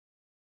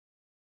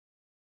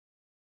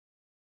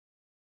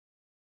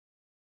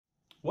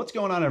What's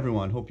going on,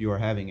 everyone? Hope you are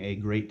having a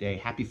great day.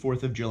 Happy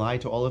 4th of July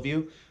to all of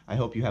you. I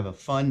hope you have a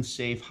fun,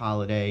 safe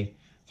holiday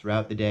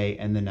throughout the day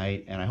and the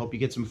night, and I hope you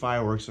get some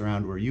fireworks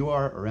around where you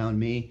are, around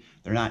me.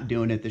 They're not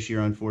doing it this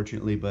year,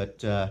 unfortunately,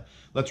 but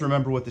let's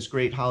remember what this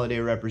great holiday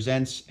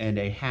represents, and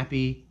a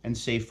happy and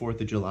safe 4th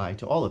of July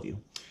to all of you.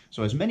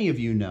 So as many of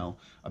you know,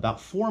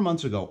 about 4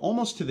 months ago,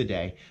 almost to the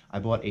day, I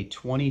bought a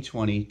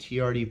 2020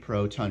 TRD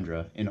Pro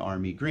Tundra in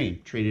Army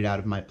Green, traded out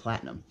of my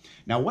Platinum.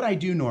 Now, what I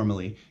do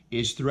normally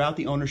is throughout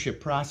the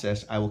ownership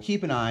process, I will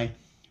keep an eye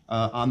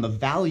on the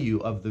value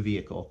of the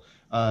vehicle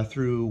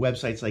through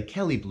websites like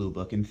Kelley Blue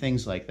Book and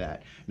things like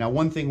that. Now,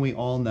 one thing we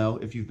all know,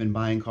 if you've been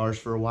buying cars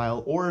for a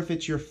while, or if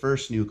it's your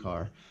first new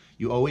car,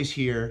 you always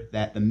hear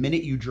that the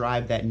minute you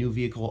drive that new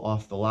vehicle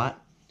off the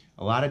lot,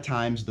 a lot of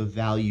times the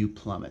value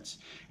plummets.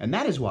 And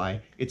that is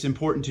why it's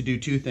important to do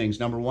two things.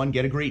 Number one,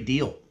 get a great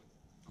deal.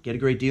 Get a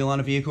great deal on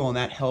a vehicle, and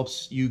that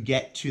helps you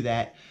get to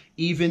that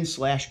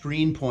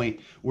even/green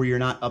point where you're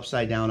not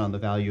upside down on the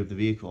value of the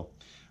vehicle.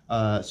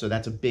 So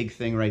that's a big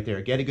thing right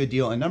there. Get a good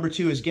deal. And number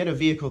two is get a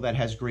vehicle that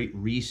has great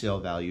resale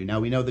value.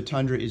 Now, we know the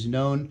Tundra is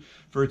known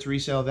for its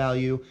resale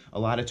value. A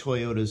lot of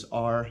Toyotas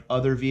are.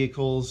 Other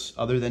vehicles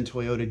other than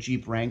Toyota,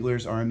 Jeep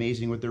Wranglers are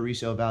amazing with their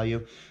resale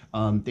value.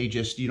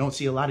 You don't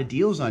see a lot of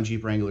deals on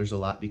Jeep Wranglers a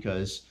lot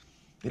because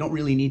they don't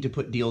really need to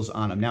put deals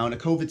on them. Now, in a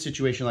COVID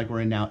situation like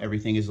we're in now,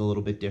 everything is a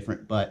little bit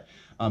different. But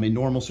in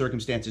normal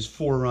circumstances,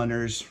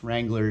 4Runners,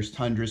 Wranglers,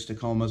 Tundras,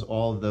 Tacomas,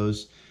 all of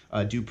those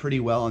do pretty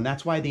well. And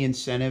that's why the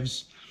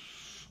incentives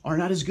are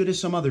not as good as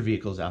some other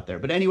vehicles out there.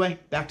 But anyway,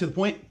 back to the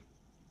point.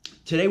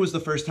 Today was the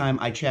first time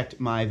I checked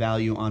my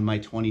value on my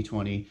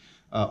 2020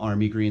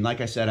 Army Green. Like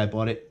I said, I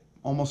bought it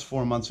almost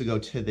 4 months ago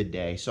to the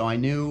day. So I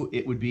knew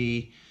it would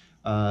be,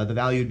 the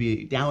value would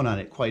be down on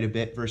it quite a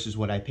bit versus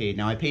what I paid.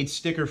 Now, I paid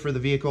sticker for the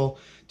vehicle.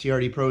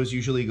 TRD Pros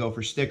usually go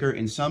for sticker.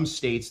 In some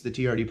states, the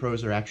TRD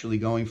Pros are actually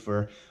going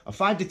for a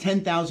 $5,000 to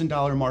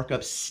 $10,000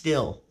 markup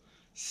still,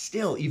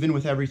 even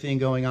with everything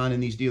going on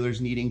and these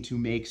dealers needing to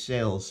make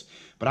sales.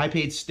 But I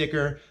paid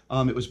sticker.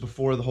 It was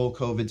before the whole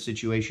COVID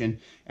situation.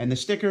 And the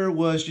sticker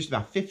was just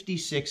about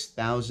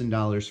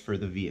 $56,000 for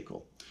the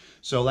vehicle.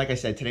 So like I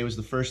said, today was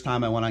the first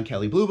time I went on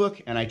Kelley Blue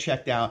Book and I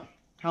checked out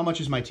how much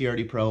is my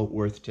TRD Pro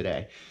worth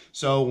today.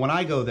 So when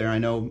I go there, I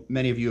know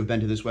many of you have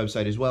been to this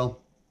website as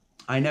well.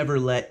 I never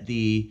let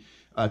the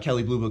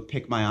Kelley Blue Book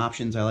pick my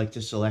options. I like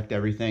to select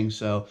everything.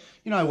 So,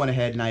 I went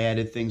ahead and I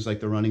added things like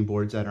the running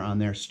boards that are on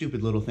there,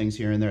 stupid little things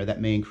here and there that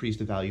may increase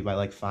the value by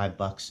like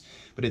 $5.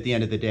 But at the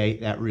end of the day,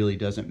 that really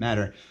doesn't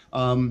matter.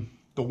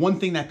 The one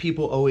thing that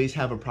people always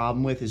have a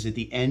problem with is at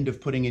the end of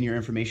putting in your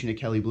information at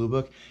Kelley Blue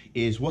Book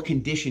is what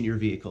condition your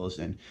vehicle is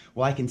in.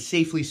 Well, I can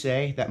safely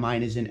say that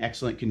mine is in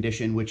excellent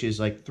condition, which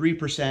is like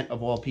 3%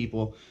 of all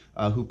people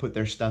who put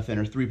their stuff in,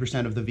 or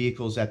 3% of the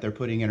vehicles that they're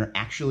putting in are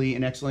actually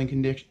in excellent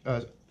condition.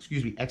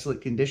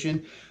 Excellent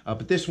condition.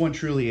 But this one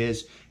truly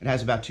is. It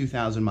has about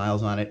 2,000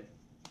 miles on it.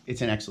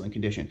 It's in excellent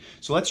condition.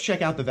 So let's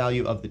check out the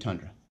value of the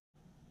Tundra.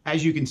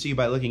 As you can see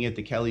by looking at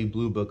the Kelley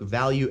Blue Book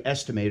value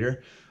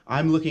estimator,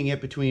 I'm looking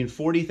at between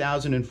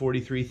 $40,000 and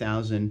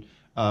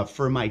 $43,000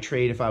 for my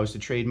trade if I was to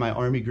trade my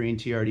Army Green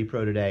TRD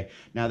Pro today.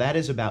 Now that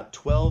is about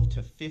 $12,000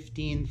 to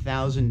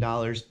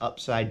 $15,000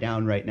 upside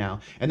down right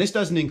now. And this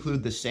doesn't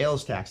include the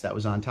sales tax that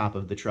was on top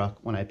of the truck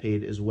when I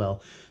paid as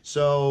well.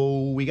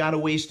 So we got a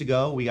ways to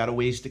go. We got a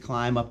ways to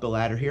climb up the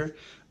ladder here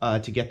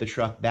to get the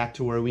truck back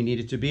to where we need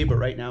it to be. But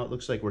right now it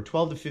looks like we're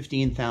 $12,000 to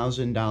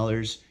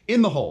 $15,000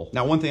 in the hole.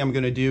 Now, one thing I'm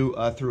going to do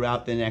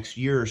throughout the next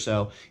year or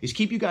so is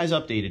keep you guys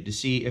updated to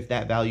see if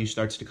that value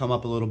starts to come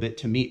up a little bit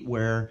to meet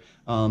where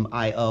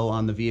I owe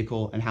on the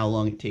vehicle and how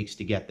long it takes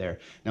to get there.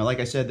 Now, like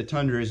I said, the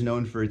Tundra is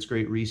known for its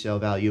great resale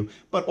value,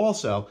 but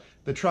also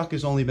the truck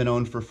has only been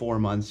owned for 4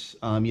 months.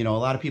 A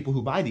lot of people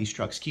who buy these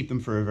trucks keep them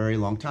for a very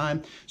long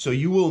time. So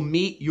you will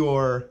meet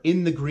your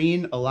in the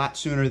green a lot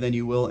sooner than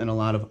you will in a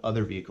lot of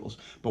other vehicles.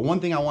 But one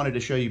thing I wanted to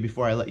show you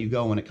before I let you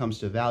go when it comes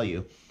to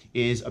value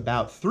is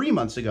about 3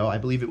 months ago, I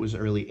believe it was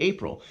early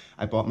April,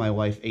 I bought my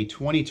wife a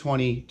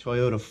 2020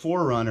 Toyota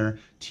 4Runner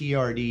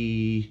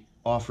TRD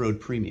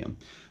Off-Road Premium.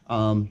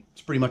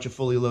 It's pretty much a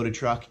fully loaded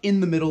truck in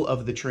the middle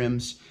of the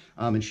trims,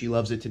 and she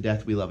loves it to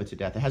death. We love it to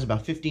death. It has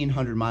about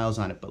 1,500 miles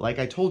on it, but like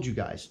I told you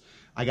guys,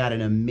 I got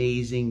an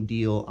amazing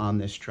deal on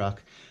this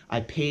truck.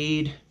 I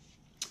paid,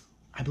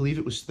 I believe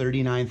it was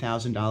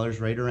 $39,000,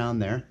 right around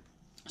there.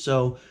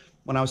 So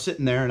when I was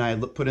sitting there and I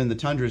put in the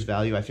Tundra's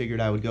value, I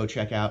figured I would go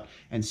check out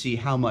and see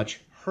how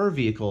much her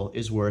vehicle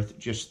is worth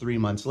just 3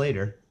 months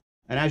later.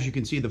 And as you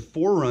can see, the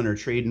 4Runner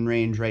trade-in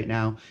range right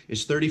now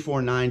is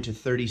 $34,900 to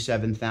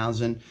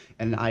 $37,000,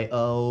 and I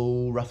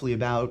owe roughly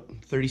about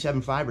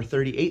 $37,500 or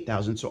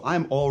 $38,000. So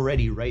I'm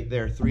already right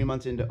there, 3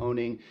 months into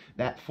owning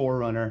that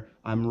 4Runner.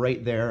 I'm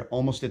right there,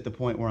 almost at the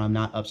point where I'm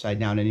not upside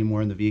down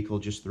anymore in the vehicle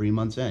just 3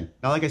 months in.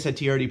 Now, like I said,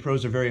 TRD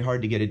Pros are very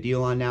hard to get a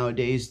deal on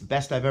nowadays. The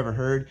best I've ever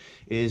heard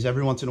is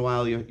every once in a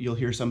while you'll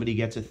hear somebody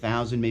gets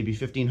 $1,000, maybe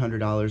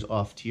 $1,500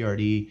 off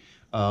TRD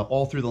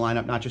all through the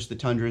lineup, not just the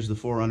Tundras, the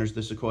 4Runners,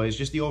 the Sequoias,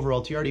 just the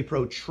overall TRD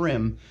Pro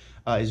trim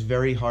is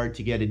very hard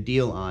to get a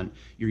deal on.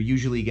 You're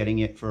usually getting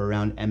it for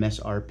around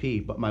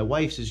MSRP, but my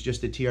wife's is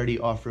just a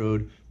TRD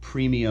Off-Road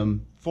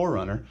Premium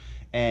 4Runner,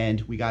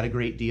 and we got a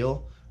great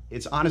deal.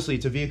 It's honestly,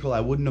 it's a vehicle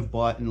I wouldn't have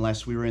bought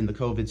unless we were in the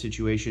COVID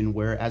situation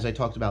where, as I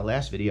talked about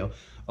last video,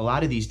 a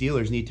lot of these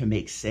dealers need to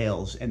make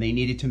sales, and they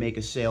needed to make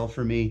a sale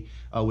for me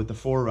with the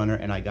 4Runner,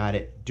 and I got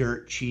it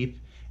dirt cheap.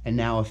 And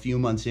now a few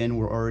months in,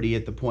 we're already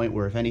at the point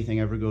where if anything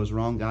ever goes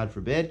wrong, God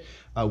forbid,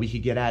 we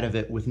could get out of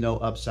it with no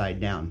upside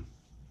down.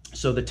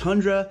 So the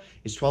Tundra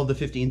is $12,000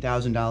 to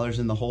 $15,000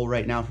 in the hole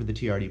right now for the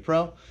TRD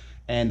Pro.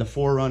 And the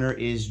 4Runner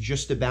is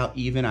just about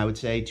even, I would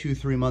say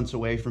 2-3 months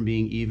away from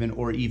being even,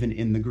 or even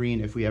in the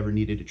green if we ever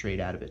needed to trade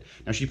out of it.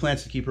 Now, she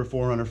plans to keep her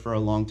 4Runner for a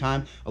long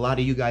time. A lot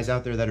of you guys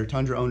out there that are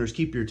Tundra owners,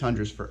 keep your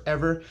Tundras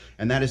forever,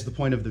 and that is the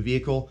point of the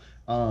vehicle.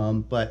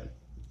 But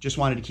just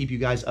wanted to keep you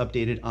guys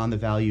updated on the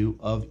value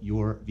of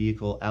your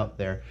vehicle out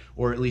there,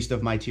 or at least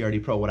of my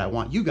TRD Pro. What I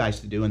want you guys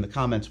to do in the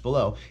comments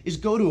below is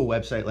go to a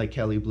website like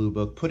Kelley Blue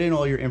Book, put in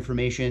all your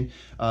information,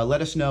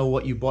 let us know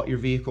what you bought your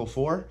vehicle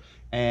for,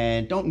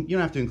 and you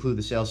don't have to include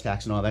the sales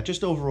tax and all that,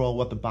 just overall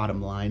what the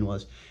bottom line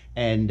was,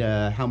 and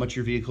how much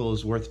your vehicle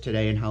is worth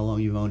today and how long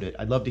you've owned it.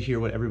 I'd love to hear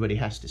what everybody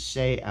has to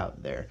say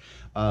out there.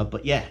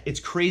 But yeah, it's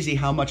crazy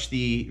how much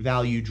the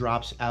value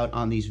drops out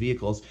on these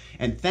vehicles.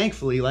 And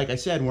thankfully, like I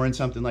said, we're in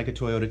something like a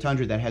Toyota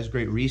Tundra that has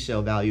great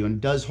resale value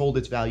and does hold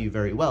its value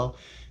very well.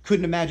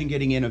 Couldn't imagine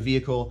getting in a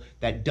vehicle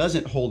that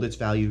doesn't hold its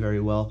value very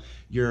well.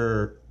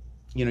 Your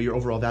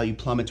overall value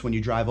plummets when you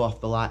drive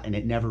off the lot, and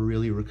it never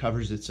really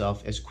recovers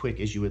itself as quick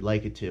as you would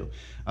like it to.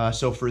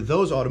 So for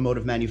those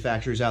automotive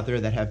manufacturers out there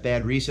that have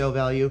bad resale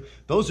value,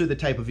 those are the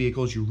type of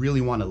vehicles you really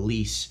want to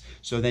lease.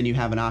 So then you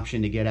have an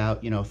option to get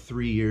out,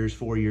 3 years,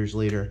 4 years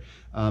later,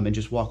 and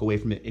just walk away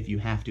from it if you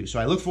have to. So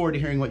I look forward to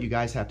hearing what you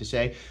guys have to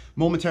say.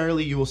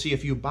 Momentarily, you will see a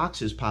few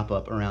boxes pop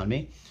up around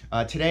me.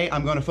 Today,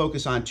 I'm going to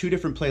focus on 2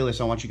 different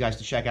playlists I want you guys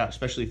to check out,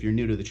 especially if you're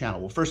new to the channel.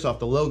 Well, first off,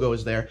 the logo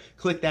is there.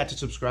 Click that to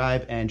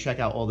subscribe and check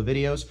out all the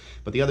videos.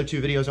 But the other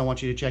 2 videos I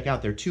want you to check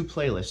out, they're 2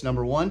 playlists.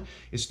 Number 1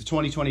 is the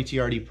 2020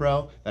 TRD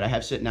Pro that I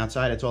have sitting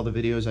outside. That's all the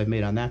videos I've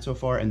made on that so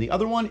far. And the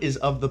other one is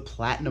of the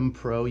Platinum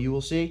Pro, you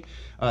will see.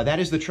 That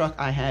is the truck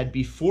I had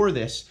before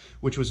this,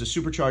 which was a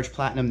supercharged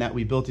Platinum that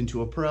we built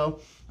into a Pro.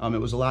 It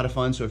was a lot of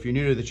fun, so if you're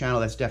new to the channel,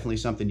 that's definitely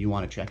something you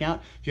want to check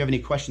out. If you have any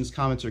questions,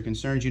 comments, or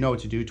concerns, you know what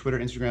to do. Twitter,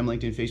 Instagram,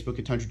 LinkedIn, Facebook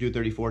at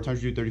TundraDude34,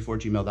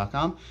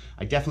 TundraDude34@gmail.com.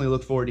 I definitely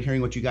look forward to hearing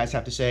what you guys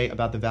have to say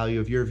about the value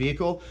of your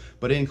vehicle.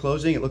 But in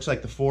closing, it looks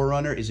like the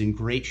 4Runner is in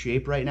great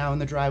shape right now in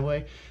the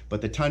driveway.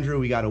 But the Tundra,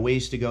 we got a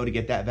ways to go to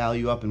get that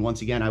value up. And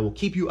once again, I will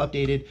keep you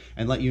updated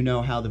and let you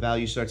know how the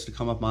value starts to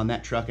come up on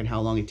that truck and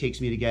how long it takes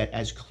me to get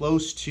as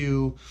close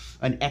to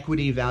an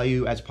equity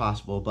value as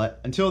possible. But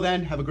until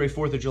then, have a great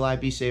 4th of July.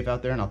 Be safe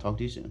out there, and I'll talk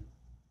to you soon.